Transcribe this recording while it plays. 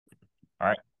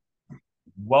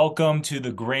Welcome to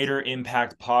the Greater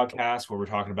Impact Podcast, where we're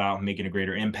talking about making a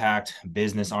greater impact,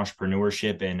 business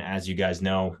entrepreneurship. And as you guys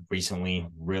know, recently,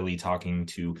 really talking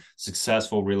to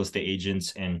successful real estate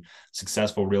agents and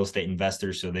successful real estate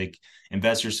investors, so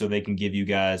they can give you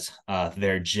guys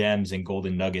their gems and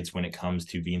golden nuggets when it comes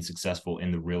to being successful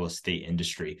in the real estate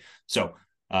industry. So,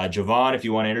 Jovon, if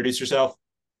you want to introduce yourself.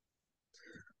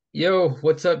 Yo,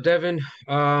 what's up, Devin?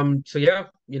 My name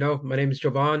is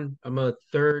Jovon. I'm a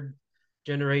third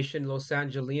generation Los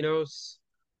Angelinos.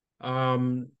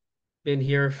 Um, been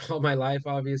here all my life,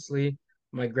 obviously.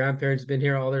 My grandparents been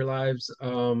here all their lives.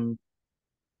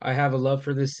 I have a love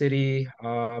for this city.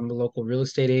 I'm a local real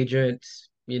estate agent.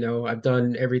 I've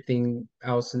done everything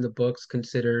else in the books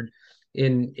considered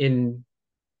in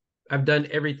I've done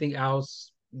everything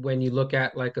else when you look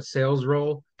at like a sales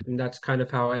role, and that's kind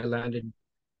of how I landed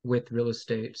with real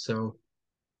estate. So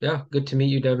yeah, good to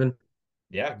meet you, Devin.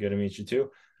 Yeah, good to meet you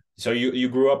too. So you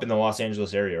grew up in the Los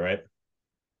Angeles area, right?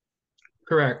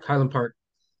 Correct, Highland Park.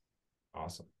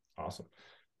 Awesome, awesome,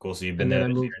 cool. So you've been And then there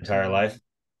I your moved entire life.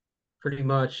 pretty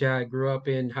much, yeah, I grew up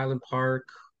in Highland Park.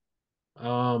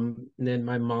 And then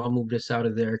my mom moved us out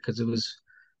of there because it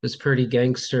was pretty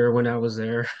gangster when I was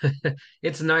there.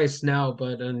 It's nice now,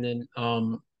 but and then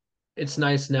it's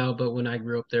nice now, but when I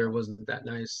grew up there, it wasn't that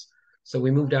nice. So we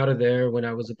moved out of there when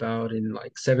I was about in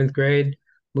like seventh grade,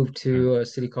 moved to a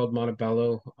city called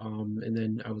Montebello. And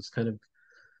then I was kind of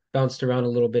bounced around a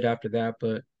little bit after that,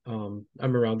 but I'm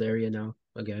around the area now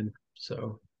again.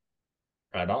 So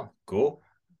Right on. Cool.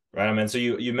 Right on, man. So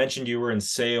you mentioned you were in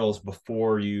sales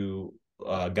before you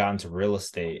got into real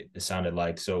estate, it sounded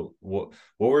like. So what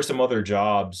were some other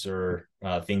jobs or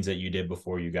things that you did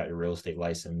before you got your real estate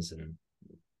license and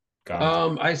got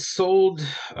into? I sold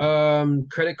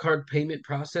credit card payment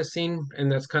processing, and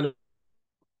that's kind of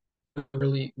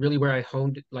really, really where I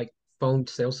honed like phone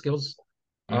sales skills.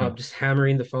 Mhm. Just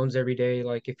hammering the phones every day.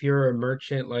 Like if you're a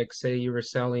merchant, like say you were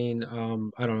selling,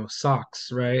 I don't know, socks,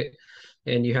 right?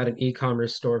 And you had an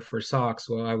e-commerce store for socks.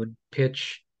 Well, I would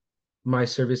pitch my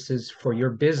services for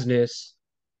your business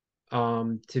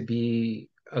to be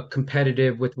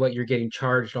competitive with what you're getting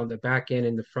charged on the back end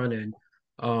and the front end.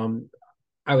 Um,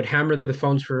 I would hammer the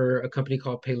phones for a company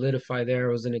called Paylitify there.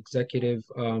 I was an executive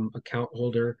account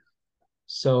holder.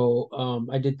 So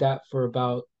I did that for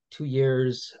about 2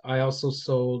 years. I also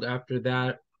sold after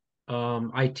that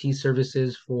IT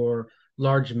services for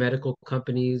large medical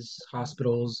companies,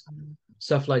 hospitals,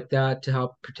 stuff like that to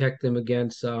help protect them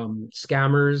against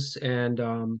scammers and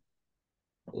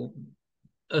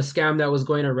a scam that was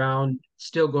going around,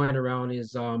 still going around,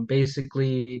 is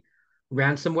basically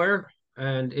ransomware.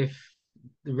 And if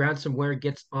the ransomware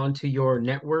gets onto your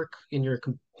network in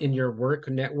your work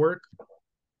network,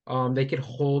 they could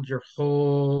hold your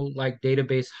whole like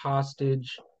database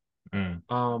hostage. Mm.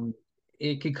 Um,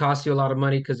 it could cost you a lot of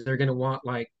money because they're gonna want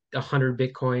like 100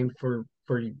 Bitcoin for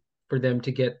them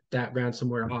to get that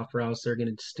ransomware off, or else they're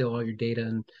gonna steal all your data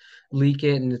and leak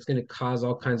it, and it's gonna cause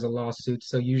all kinds of lawsuits.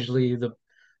 So usually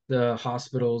the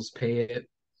hospitals pay it.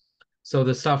 So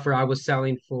the software I was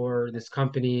selling for this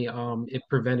company, it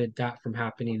prevented that from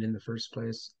happening in the first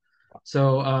place.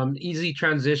 So easy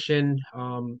transition,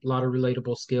 a lot of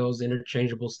relatable skills,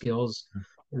 interchangeable skills.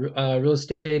 Real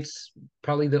estate's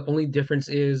probably the only difference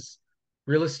is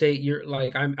real estate. You're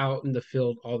like I'm out in the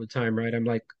field all the time, right? I'm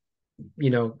like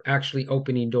actually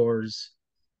opening doors,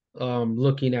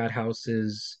 looking at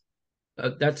houses.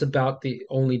 That's about the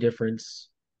only difference,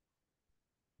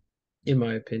 in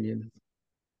my opinion.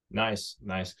 Nice,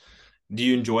 nice. Do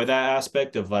you enjoy that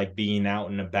aspect of like being out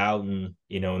and about and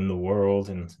in the world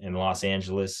and in Los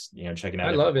Angeles, checking out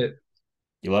I different. love it.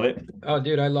 You love it? Oh,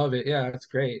 dude, I love it. Yeah, it's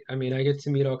great. I mean, I get to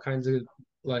meet all kinds of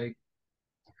like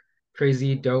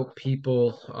crazy dope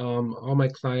people. All my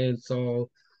clients,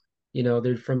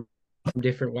 they're from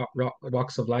different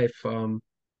walks of life.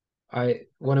 I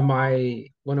one of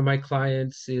my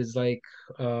clients is like,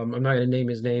 I'm not gonna name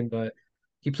his name, but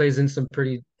he plays in some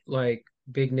pretty like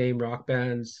big name rock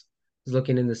bands. He's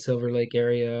looking in the Silver Lake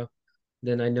area.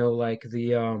 Then I know like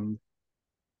the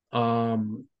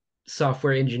um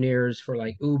software engineers for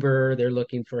like Uber, they're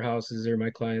looking for houses, they're my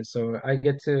clients. So I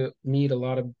get to meet a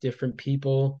lot of different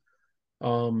people.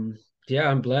 Um yeah,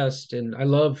 I'm blessed and I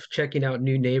love checking out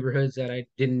new neighborhoods that I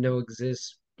didn't know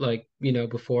exist like,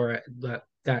 before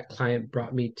that client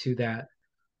brought me to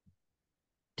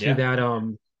Yeah. that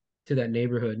um to that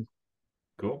neighborhood.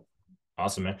 Cool.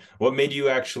 Awesome, man. What made you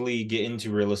actually get into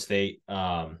real estate?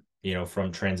 From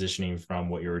transitioning from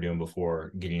what you were doing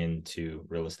before getting into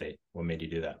real estate. What made you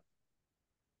do that?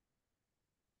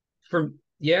 For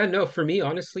Yeah, no, for me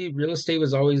honestly, real estate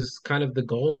was always kind of the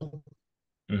goal.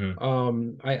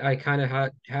 Hmm. I kind of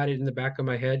had it in the back of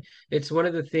my head. It's one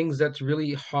of the things that's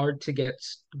really hard to get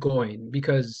going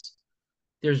because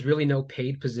there's really no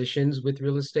paid positions with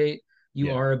real estate. You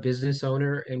Yeah. are a business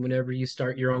owner, and whenever you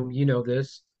start your own, you know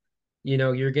this,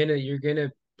 you're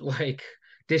gonna like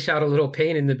dish out a little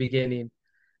pain in the beginning.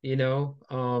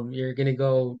 You're gonna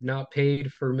go not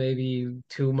paid for maybe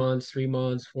 2 months, 3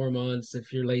 months, 4 months,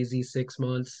 if you're lazy, 6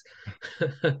 months.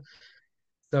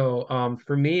 So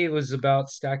for me, it was about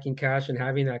stacking cash and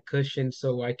having that cushion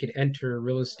so I could enter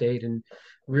real estate. And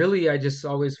really, I just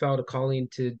always felt a calling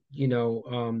to,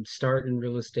 start in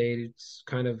real estate. It's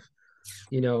kind of,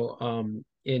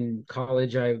 in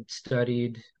college, I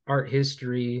studied art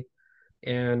history.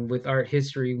 And with art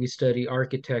history, we study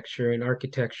architecture, and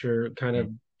architecture kind of,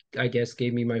 I guess,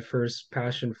 gave me my first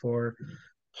passion for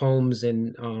homes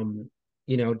and,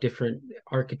 different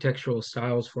architectural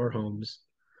styles for homes.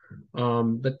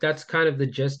 But that's kind of the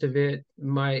gist of it.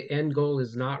 My end goal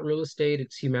is not real estate,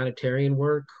 it's humanitarian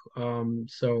work.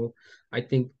 So I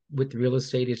think with real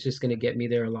estate, it's just going to get me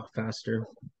there a lot faster.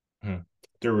 Hmm.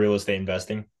 Through real estate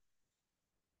investing,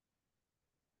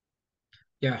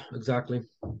 Yeah, exactly.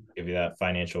 give you that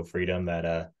financial freedom,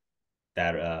 that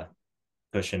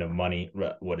cushion of money,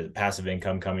 what is passive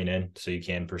income coming in, so you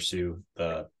can pursue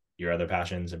the your other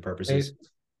passions and Hey, purposes.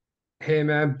 hey,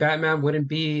 man, Batman wouldn't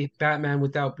be Batman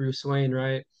without Bruce Wayne,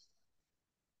 right?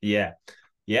 Yeah,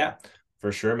 yeah,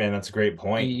 for sure, man. That's a great You,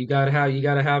 point. you gotta have, you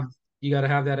gotta have, you gotta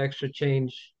have that extra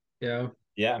change. Yeah.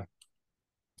 Yeah,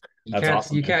 You that's can't,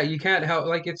 awesome, you man. can't, you can't help.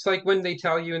 Like it's like when they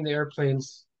tell you in the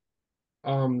airplanes,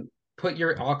 um, put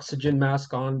your oxygen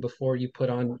mask on before you put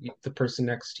on the person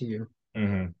next to you.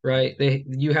 Hmm. Right?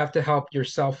 You have to help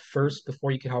yourself first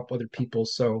before you can help other people.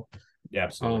 So Yeah,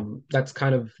 absolutely. that's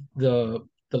kind of the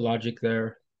logic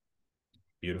there.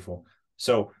 Beautiful.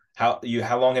 So how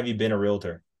long have you been a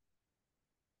realtor?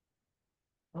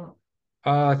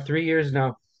 3 years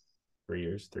now. 3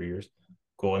 years, 3 years.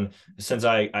 Cool. And since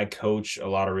I coach a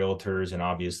lot of realtors, and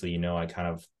obviously, I kind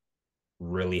of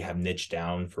really have niched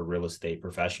down for real estate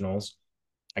professionals.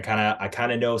 I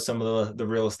kind of know some of the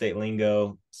real estate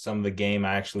lingo, some of the game.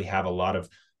 I actually have a lot of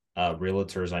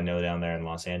realtors I know down there in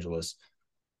Los Angeles.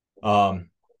 Um,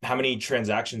 how many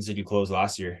transactions did you close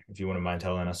last year, if you wouldn't mind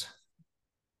telling us?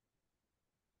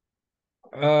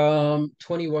 21,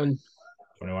 21.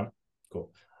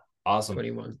 Cool. Awesome.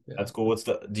 21. Yeah. That's cool.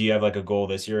 Do you have like a goal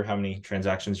this year? How many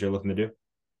transactions you're looking to do?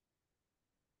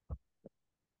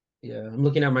 Yeah. I'm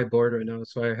looking at my board right now,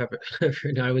 so I have it right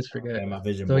now. I always forget. Yeah, my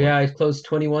vision So yeah, board. I closed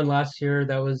 21 last year.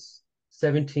 That was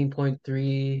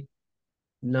 17.39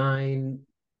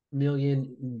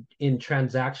 million in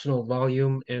transactional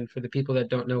volume. And for the people that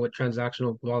don't know what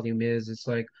transactional volume is, it's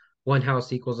like one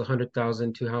house equals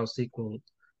 100,000, two house equal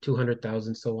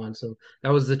 200,000, so on. So that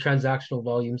was the transactional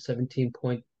volume,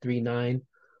 17.39.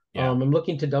 Yeah, I'm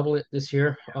looking to double it this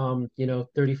year.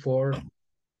 34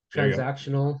 there you go.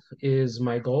 transactional is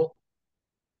my goal.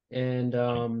 And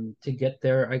to get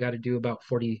there, I got to do about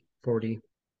 40, 40.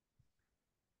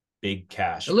 Big A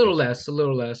cash. little less, a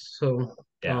little less. So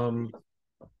Yeah, um,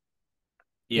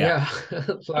 yeah. yeah,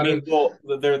 a I lot mean, of well,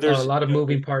 a lot of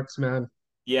moving parts, man.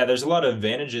 yeah, there's a lot of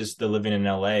advantages to living in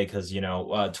LA because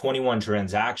 21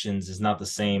 transactions is not the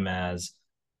same as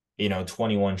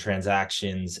 21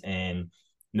 transactions in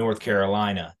North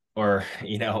Carolina or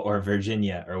or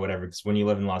Virginia or whatever. Because when you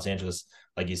live in Los Angeles,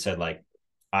 like you said, like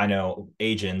I know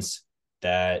agents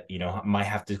that might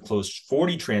have to close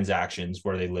 40 transactions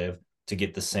where they live to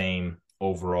get the same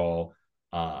overall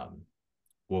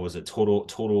what was it,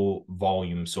 total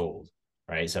volume sold,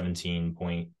 right?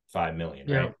 17.5 million,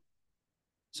 Yeah, right?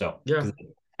 So yeah. because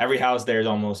every house there is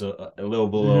almost a little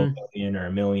below Hmm. a million or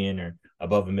a million or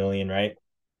above a million, right?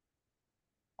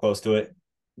 Close to it.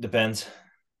 Depends.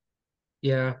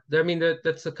 Yeah. I mean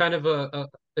that's a kind of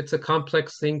it's a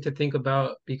complex thing to think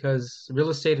about because real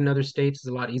estate in other states is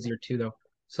a lot easier too, though.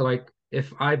 So like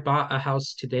if I bought a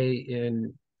house today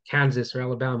in Kansas or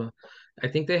Alabama, I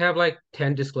think they have like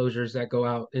 10 disclosures that go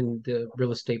out in the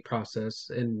real estate process,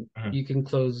 and Mhm. you can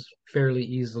close fairly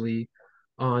easily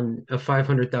on a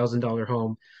 $500,000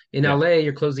 home. In Yeah. LA,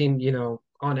 you're closing,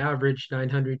 on average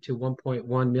 900 to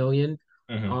 1.1 million.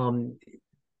 Hmm. Um,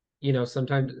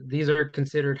 sometimes these are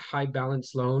considered high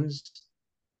balance loans.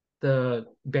 The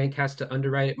bank has to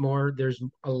underwrite it more. There's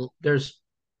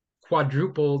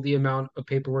quadruple the amount of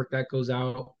paperwork that goes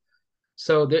out.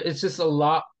 So it's just a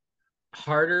lot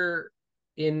harder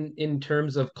in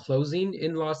terms of closing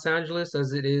in Los Angeles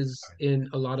as it is in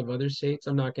a lot of other states.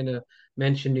 I'm not going to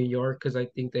mention New York because I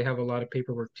think they have a lot of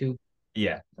paperwork too.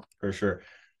 Yeah, for sure.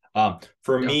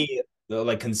 For Yeah. me,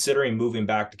 like considering moving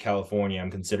back to California,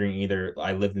 I'm considering either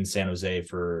I lived in San Jose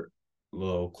for a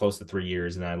little close to 3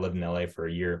 years, and then I lived in LA for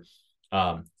a year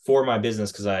for my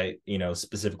business because I,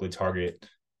 specifically target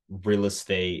real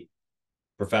estate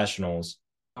professionals.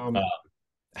 Uh, Um,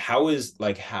 how is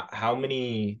like how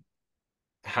many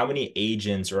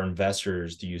agents or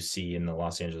investors do you see in the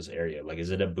Los Angeles area? Like,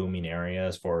 is it a booming area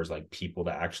as far as like people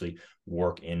that actually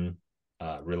work in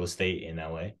real estate in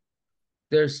LA?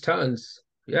 there's tons.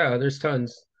 Yeah, there's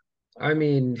tons. I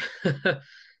mean,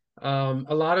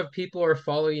 a lot of people are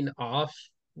falling off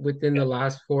within the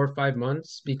last 4 or 5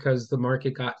 months because the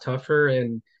market got tougher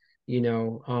and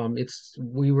it's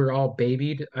we were all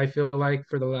babied. I feel like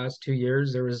for the last 2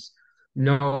 years there was an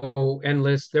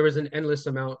endless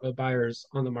amount of buyers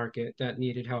on the market that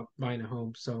needed help buying a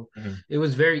home. So Mhm. it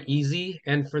was very easy.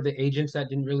 And for the agents that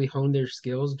didn't really hone their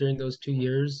skills during those 2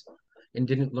 years and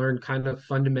didn't learn kind of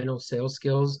fundamental sales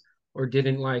skills or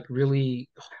didn't like really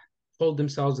hold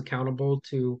themselves accountable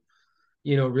to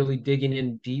really digging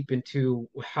in deep into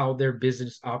how their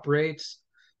business operates.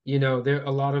 There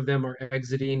a lot of them are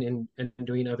exiting and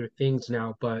doing other things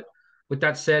now. But with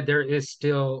that said, there is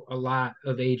still a lot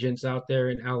of agents out there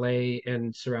in LA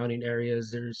and surrounding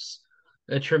areas. There's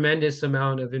a tremendous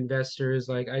amount of investors.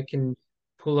 Like I can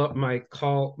pull up my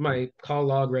call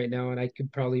log right now and I could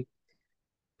probably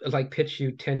like pitch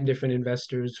you 10 different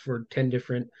investors for 10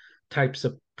 different types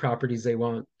of properties they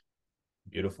want.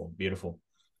 Beautiful, beautiful.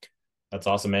 That's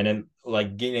awesome, man. And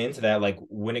like getting into that, like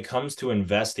when it comes to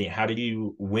investing,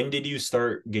 when did you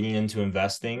start getting into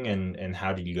investing and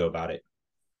how did you go about it?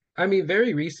 I mean,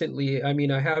 very recently, I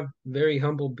mean, I have very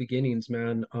humble beginnings,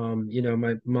 man.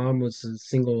 My mom was a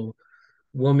single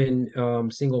woman,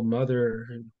 single mother,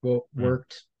 who Mhm.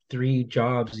 worked 3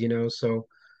 jobs, so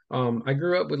I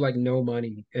grew up with like no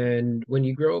money. And when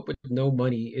you grow up with no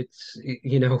money, it's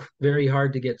very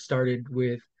hard to get started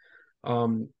with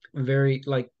very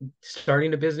like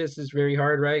starting a business is very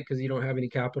hard, right? Because you don't have any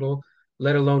capital,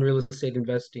 let alone real estate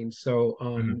investing. So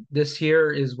Mhm. this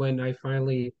year is when I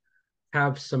finally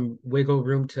have some wiggle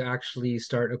room to actually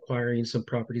start acquiring some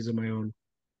properties of my own.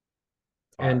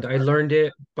 Fire, And I fire. learned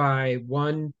it by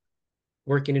one,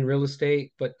 working in real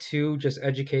estate, but two, just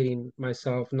educating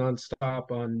myself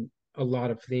nonstop on a lot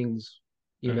of things,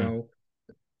 you Mhm. know,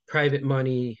 private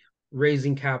money,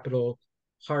 raising capital,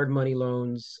 hard money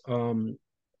loans,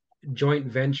 joint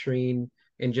venturing,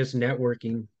 and just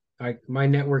networking. My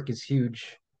network is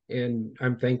huge and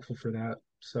I'm thankful for that.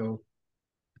 So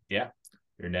Yeah.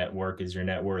 Your network is your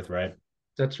net worth, right?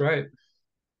 that's right.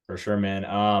 For sure, man.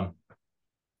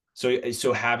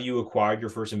 So have you acquired your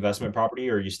first investment property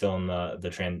or are you still in the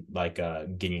trend like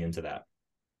getting into that?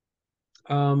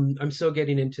 I'm still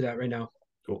getting into that right now.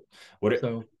 Cool. What it,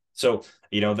 So so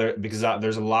there because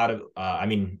there's a lot of I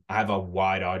mean I have a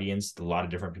wide audience. A lot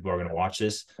of different people are going to watch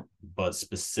this, but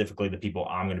specifically the people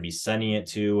I'm going to be sending it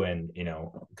to, and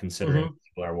considering mhm.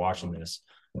 people are watching this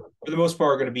for the most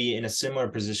part are going to be in a similar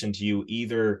position to you,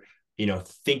 either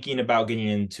thinking about getting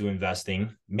into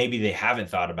investing. Maybe they haven't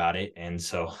thought about it, and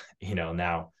so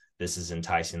now this is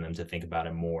enticing them to think about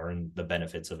it more and the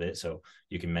benefits of it. So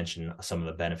you can mention some of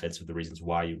the benefits of the reasons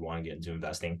why you'd want to get into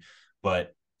investing.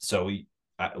 But so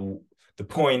I, the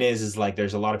point is like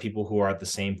there's a lot of people who are at the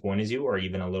same point as you, or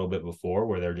even a little bit before,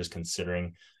 where they're just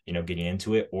considering getting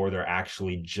into it, or they're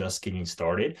actually just getting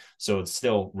started. So it's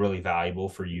still really valuable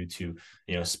for you to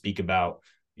speak about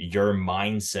your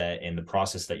mindset and the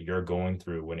process that you're going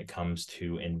through when it comes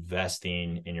to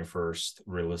investing in your first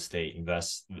real estate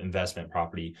investment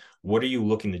property. What are you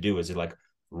looking to do? Is it like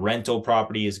rental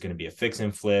property? Is it going to be a fix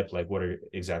and flip? Like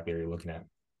exactly are you looking at?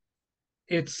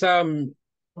 It's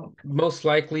most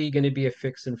likely going to be a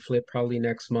fix and flip probably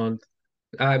next month.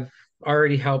 I've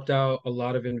already helped out a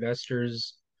lot of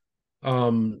investors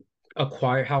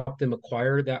help them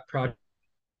acquire that project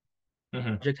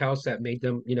Mm-hmm. house that made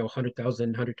them,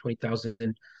 100,000,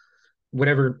 120,000,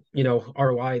 whatever,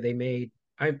 ROI they made.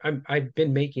 I've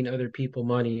been making other people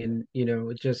money and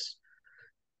it just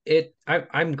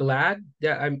I'm glad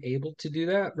that I'm able to do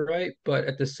that, right? But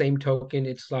at the same token,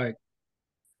 it's like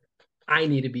I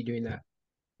need to be doing that.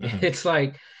 Mm-hmm. It's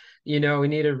like, we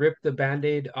need to rip the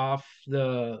band-aid off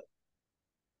the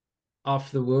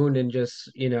wound and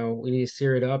just, we need to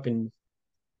sear it up and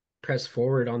press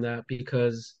forward on that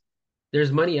because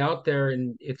there's money out there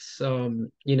and it's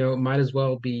it might as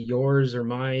well be yours or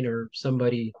mine or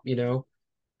somebody,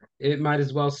 it might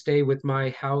as well stay with my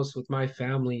house with my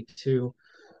family too.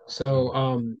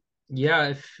 So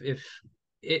yeah, if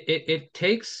it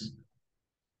takes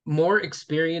more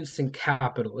experience and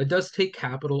capital. It does take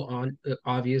capital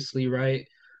obviously, right?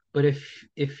 But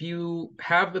if you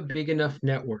have a big enough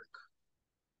network,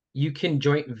 you can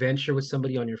joint venture with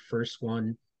somebody on your first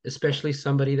one, especially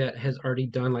somebody that has already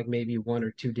done like maybe one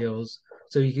or two deals.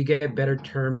 So you could get better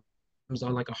terms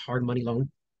on like a hard money loan.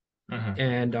 Hmm.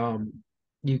 And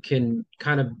you can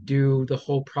kind of do the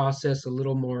whole process a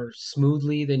little more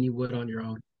smoothly than you would on your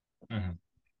own. Hmm.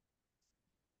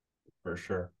 For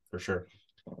sure, for sure.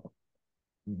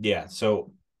 Yeah.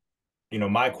 So,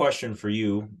 my question for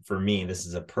you, for me, this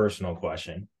is a personal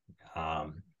question.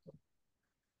 Um,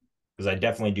 because I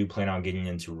definitely do plan on getting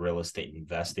into real estate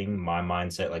investing. My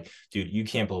mindset, like, dude, you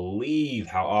can't believe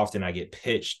how often I get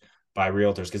pitched by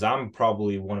realtors because I'm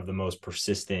probably one of the most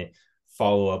persistent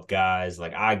follow up guys.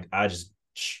 Like, I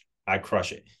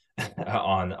crush it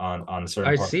on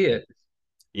certain I parts. see it.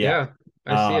 Yeah.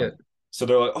 Yeah, I see it. Um, so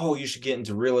they're like, oh, you should get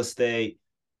into real estate,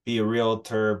 be a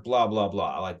realtor, blah, blah,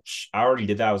 blah. Like, I already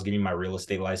did that. I was getting my real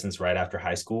estate license right after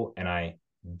high school, and I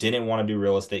didn't want to do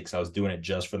real estate because I was doing it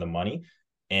just for the money.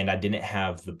 And I didn't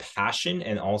have the passion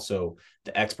and also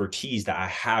the expertise that I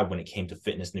had when it came to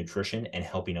fitness, nutrition, and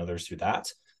helping others through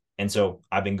that. And so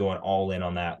I've been going all in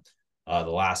on that the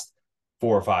last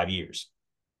 4 or 5 years.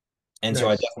 And so I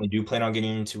Nice. definitely do plan on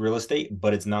getting into real estate,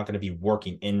 but it's not going to be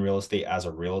working in real estate as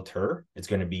a realtor. It's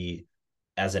going to be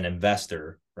as an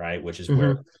investor, right? Which is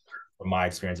where, Hmm. from my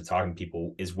experience of talking to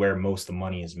people, is where most of the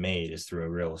money is made is through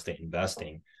real estate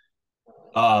investing.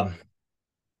 Um,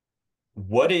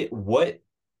 what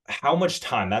how much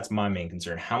time, that's my main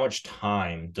concern, how much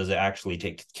time does it actually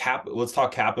take? Let's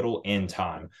talk capital and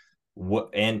time,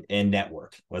 what and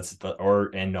network,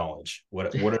 and knowledge. What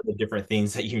are the different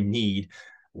things that you need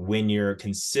when you're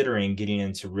considering getting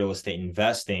into real estate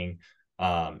investing?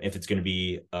 If it's going to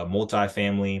be a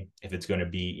multifamily, if it's going to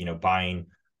be, buying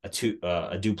a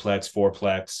duplex,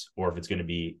 fourplex, or if it's going to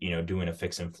be, doing a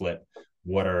fix and flip.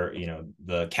 What are,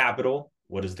 the capital,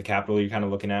 what is the capital you're kind of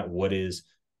looking at? What is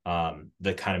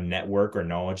the kind of network or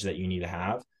knowledge that you need to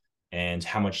have, and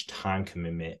how much time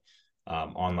commitment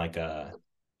on like a,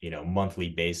 monthly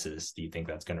basis do you think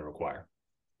that's going to require?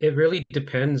 It really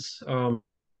depends.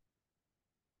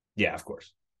 Yeah, of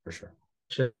course, for sure.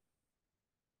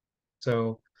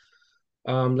 So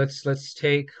let's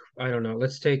take, I don't know,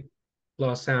 let's take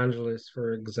Los Angeles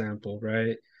for example,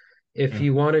 right? If Mm-hmm.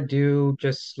 you want to do,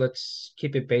 just let's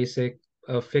keep it basic,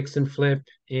 a fix and flip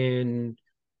in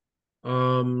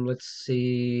let's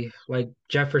see, like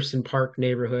Jefferson Park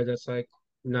neighborhood, that's like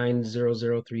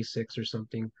 90036 or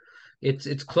something.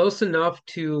 It's close enough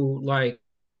to like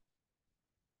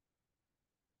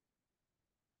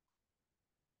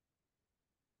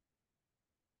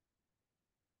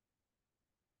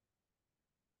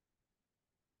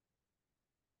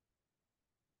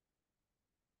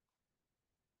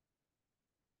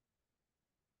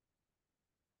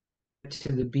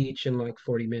to the beach in like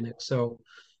 40 minutes. So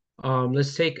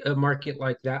let's take a market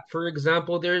like that. For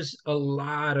example, there's a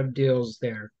lot of deals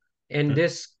there. And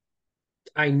this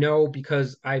I know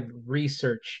because I've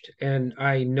researched and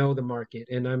I know the market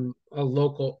and I'm a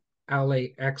local LA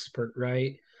expert,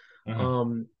 right?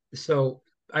 Mm-hmm. So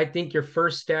I think your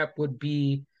first step would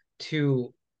be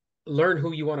to learn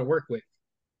who you want to work with,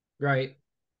 right?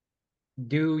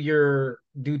 Do your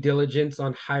due diligence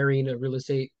on hiring a real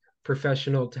estate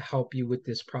professional to help you with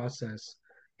this process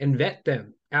and vet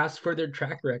them. Ask for their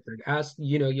track record.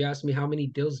 You asked me how many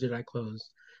deals did I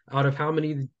close? Out of how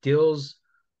many deals,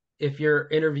 if you're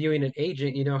interviewing an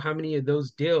agent, how many of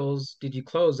those deals did you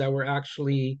close that were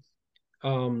actually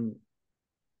um,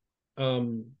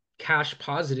 cash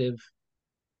positive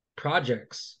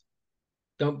projects?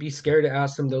 Don't be scared to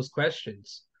ask them those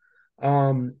questions.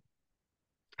 Um,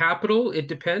 Capital, it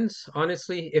depends.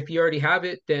 Honestly, if you already have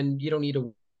it, then you don't need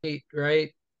to wait,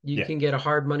 right? You Yeah. can get a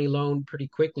hard money loan pretty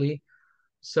quickly.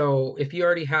 So if you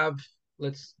already have,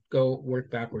 let's go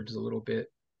work backwards a little bit.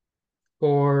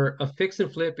 For a fix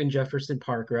and flip in Jefferson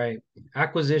Park, right?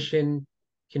 Acquisition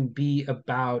can be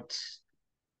about,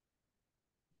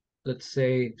 let's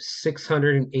say,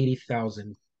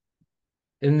 680,000.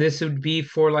 And this would be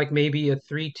for like maybe a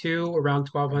 3-2 around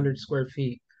 1,200 square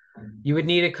feet. You would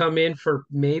need to come in for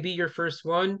maybe your first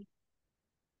one,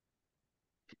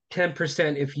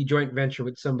 10% if you joint venture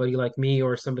with somebody like me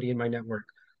or somebody in my network.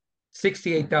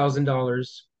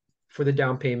 $68,000 for the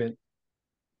down payment.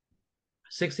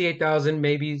 68,000,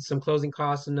 maybe some closing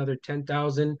costs, another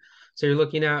 10,000. So you're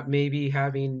looking at maybe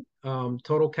having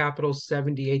total capital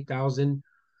 78,000.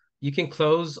 You can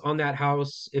close on that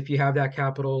house if you have that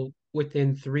capital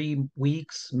within 3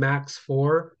 weeks, max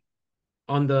four.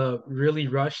 On the really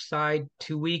rush side,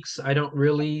 2 weeks.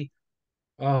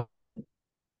 Uh,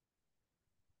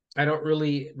 I don't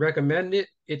really recommend it.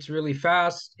 It's really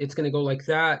fast. It's going to go like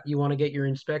that. You want to get your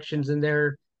inspections in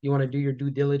there. You want to do your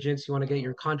due diligence. You want to get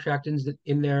your contract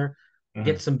in there,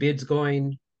 get Hmm. some bids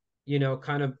going,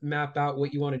 kind of map out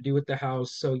what you want to do with the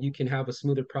house so you can have a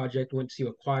smoother project once you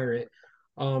acquire it.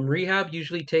 Rehab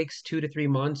usually takes 2 to 3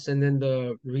 months, and then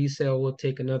the resale will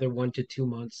take another 1 to 2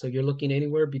 months. So you're looking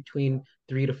anywhere between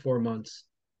 3 to 4 months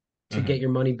to Hmm. get your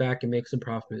money back and make some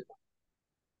profit.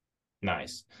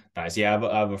 Nice, nice. Yeah,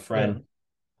 I have a Yeah. friend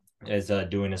is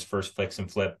doing his first fix and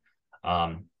flip.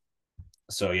 Um,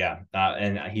 so yeah,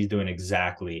 and he's doing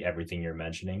exactly everything you're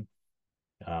mentioning.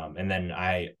 And then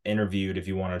I interviewed, if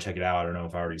you want to check it out, I don't know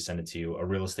if I already sent it to you, a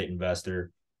real estate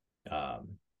investor.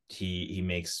 Um, he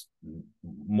makes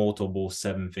multiple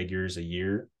seven figures a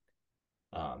year,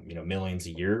 millions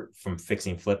a year from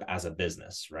fixing flip as a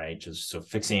business, right? Just so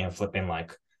fixing and flipping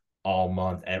like all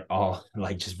month, all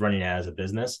like just running it as a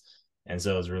business. And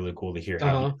so it's really cool to hear how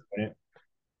he's Uh-huh. doing it.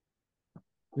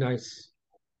 Nice.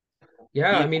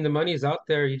 Yeah, Yeah. I mean the money's out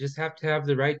there. You just have to have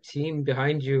the right team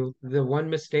behind you. The one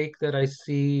mistake that I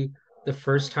see the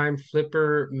first time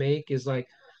flipper make is like,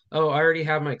 oh, I already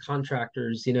have my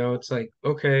contractors, it's like,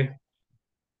 okay,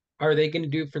 are they going to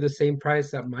do it for the same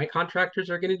price that my contractors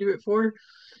are going to do it for?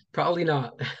 Probably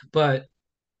not. But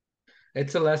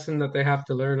it's a lesson that they have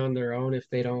to learn on their own if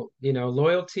they don't,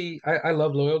 loyalty. I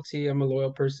love loyalty. I'm a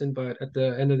loyal person, but at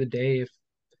the end of the day, if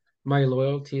my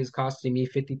loyalty is costing me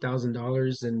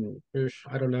 $50,000 and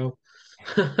I don't know.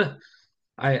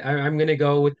 I'm gonna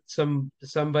go with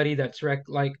somebody that's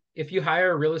like if you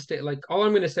hire a real estate, like all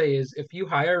I'm gonna say is if you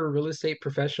hire a real estate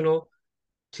professional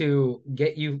to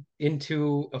get you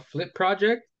into a flip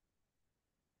project,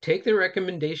 take their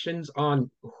recommendations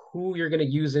on who you're gonna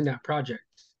use in that project,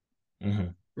 Mm-hmm.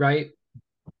 right?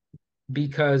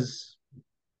 Because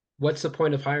what's the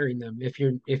point of hiring them if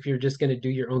you're just gonna do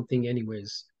your own thing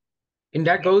anyways? And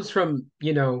that goes from,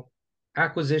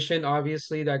 acquisition,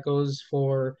 obviously, that goes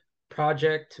for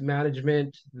project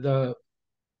management, the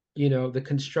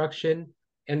construction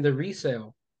and the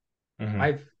resale.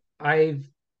 Mm-hmm. I've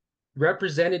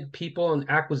represented people in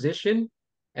acquisition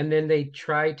and then they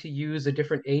try to use a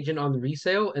different agent on the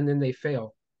resale and then they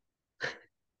fail.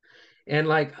 And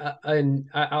like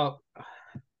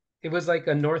it was like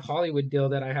a North Hollywood deal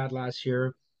that I had last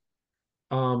year.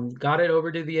 Got it over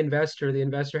to the investor. The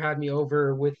investor had me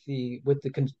over with the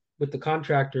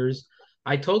contractors.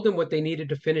 I told them what they needed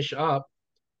to finish up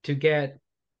to get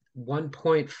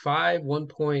 1.5, 1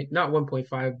 point, not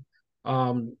 1.5,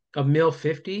 a mil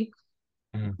 50,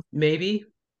 Mm-hmm. maybe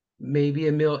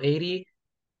a mil 80,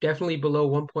 definitely below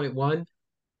 1.1.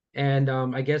 And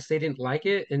I guess they didn't like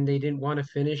it and they didn't want to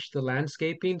finish the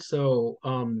landscaping. So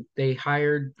they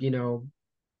hired,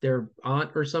 their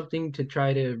aunt or something to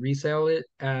try to resell it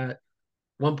at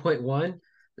 1.1.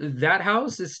 That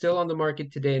house is still on the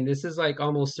market today. And this is like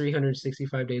almost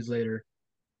 365 days later.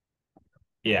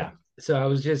 Yeah.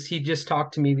 So he just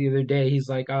talked to me the other day. He's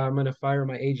like, I'm gonna fire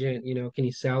my agent, can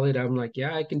you sell it? I'm like,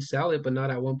 yeah, I can sell it, but not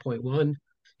at 1.1.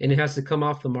 And it has to come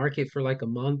off the market for like a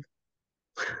month.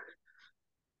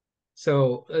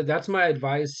 So that's my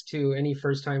advice to any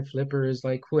first time flipper is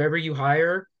like whoever you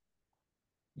hire,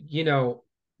 you know,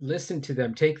 listen to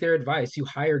them, take their advice. You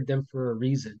hired them for a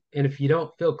reason. And if you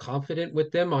don't feel confident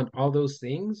with them on all those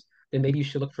things, then maybe you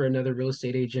should look for another real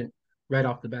estate agent right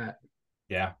off the bat.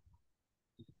 Yeah.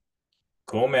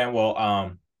 Cool, man. Well,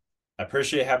 I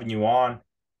appreciate having you on.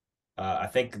 I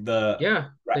think Yeah,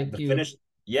 thank the you. finish,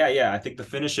 yeah, yeah. I think to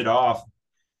finish it off,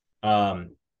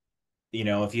 um,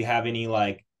 if you have any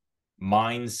like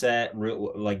mindset,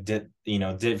 like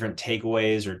different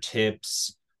takeaways or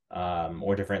tips,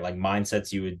 or different like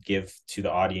mindsets you would give to the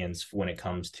audience when it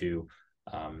comes to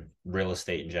real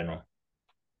estate in general.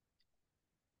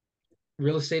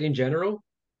 Real estate in general.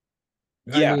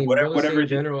 I Yeah, mean, whatever, real estate whatever in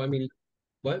general, I mean,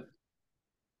 what?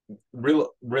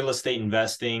 real estate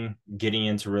investing, getting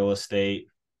into real estate,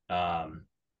 um,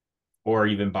 or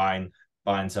even buying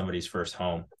somebody's first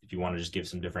home. If you want to just give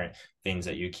some different things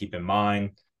that you keep in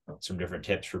mind, some different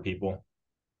tips for people.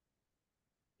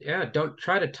 Yeah, don't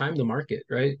try to time the market,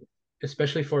 right?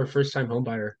 Especially for a first time home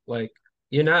buyer. Like,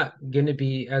 you're not going to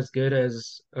be as good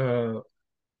as a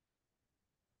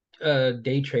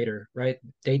day trader, right?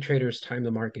 Day traders time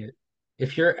the market.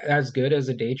 If you're as good as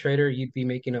a day trader, you'd be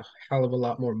making a hell of a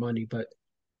lot more money, but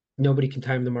nobody can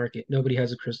time the market. Nobody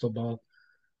has a crystal ball.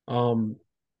 Um,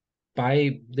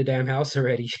 buy the damn house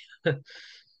already.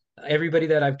 Everybody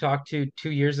that I've talked to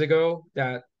 2 years ago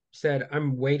that said,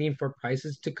 I'm waiting for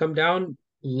prices to come down,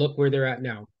 look where they're at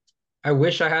now. I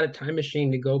wish I had a time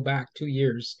machine to go back 2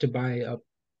 years to buy up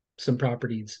some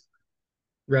properties,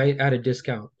 right? At a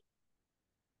discount.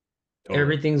 Totally.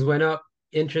 Everything's went up,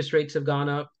 interest rates have gone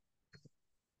up.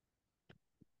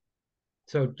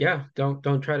 So yeah,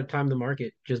 don't try to time the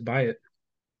market. Just buy it.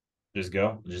 Just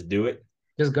go, just do it.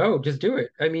 Just go, just do it.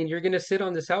 I mean, you're gonna sit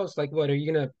on this house like what? Are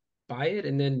you gonna buy it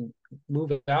and then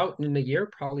move it out in a year?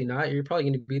 Probably not. You're probably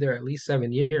gonna be there at least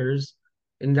 7 years.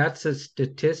 And that's a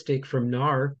statistic from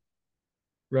NAR,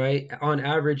 right? On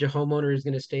average, a homeowner is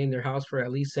gonna stay in their house for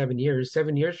at least 7 years.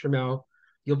 7 years from now,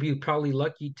 you'll be probably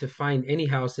lucky to find any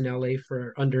house in LA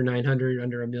for under 900,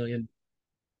 under a million.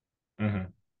 Mm-hmm.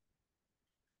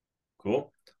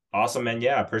 Cool. Awesome, man.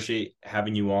 Yeah, I appreciate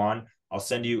having you on. I'll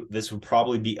send you, this will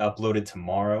probably be uploaded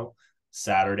tomorrow,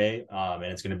 Saturday. And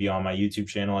it's going to be on my YouTube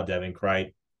channel at Devin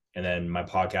Kreit, and then my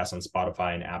podcast on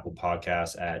Spotify and Apple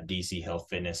Podcasts at DC Health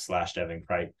Fitness / Devin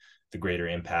Kreit, the Greater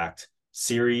Impact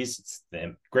series. It's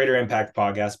the Greater Impact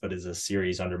podcast, but is a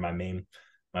series under my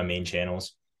main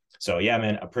channels. So yeah,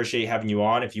 man, appreciate having you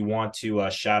on. If you want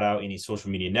to shout out any social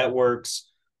media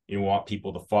networks, you want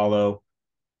people to follow,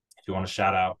 if you want to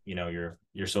shout out, your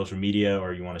social media,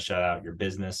 or you want to shout out your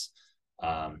business,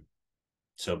 um,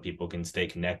 so people can stay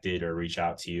connected or reach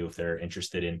out to you if they're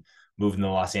interested in moving to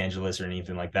Los Angeles or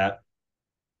anything like that.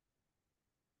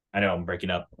 I know I'm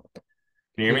breaking up. Can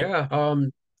you hear me? Yeah,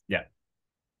 Yeah.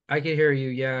 I can hear you.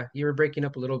 Yeah, you were breaking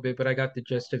up a little bit, but I got the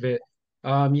gist of it.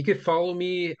 You could follow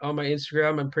me on my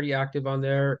Instagram. I'm pretty active on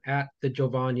there at the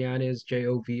Jovon Yanez,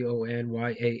 JOVONYANEZ.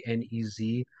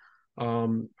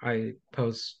 I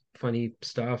post funny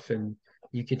stuff, and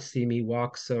you could see me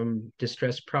walk some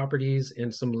distressed properties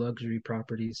and some luxury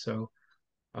properties. So,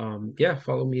 yeah,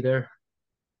 follow me there.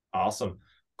 Awesome.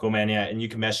 Cool, man. Yeah. And you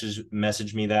can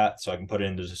message me that so I can put it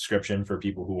in the description for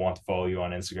people who want to follow you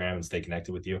on Instagram and stay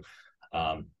connected with you.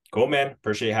 Cool, man.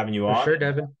 Appreciate having you For on. sure,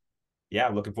 Devin. Yeah,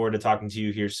 looking forward to talking to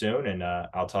you here soon. And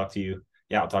I'll talk to you.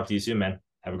 Yeah, I'll talk to you soon, man.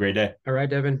 Have a great day. All right,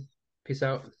 Devin. Peace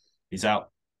out. Peace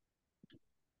out.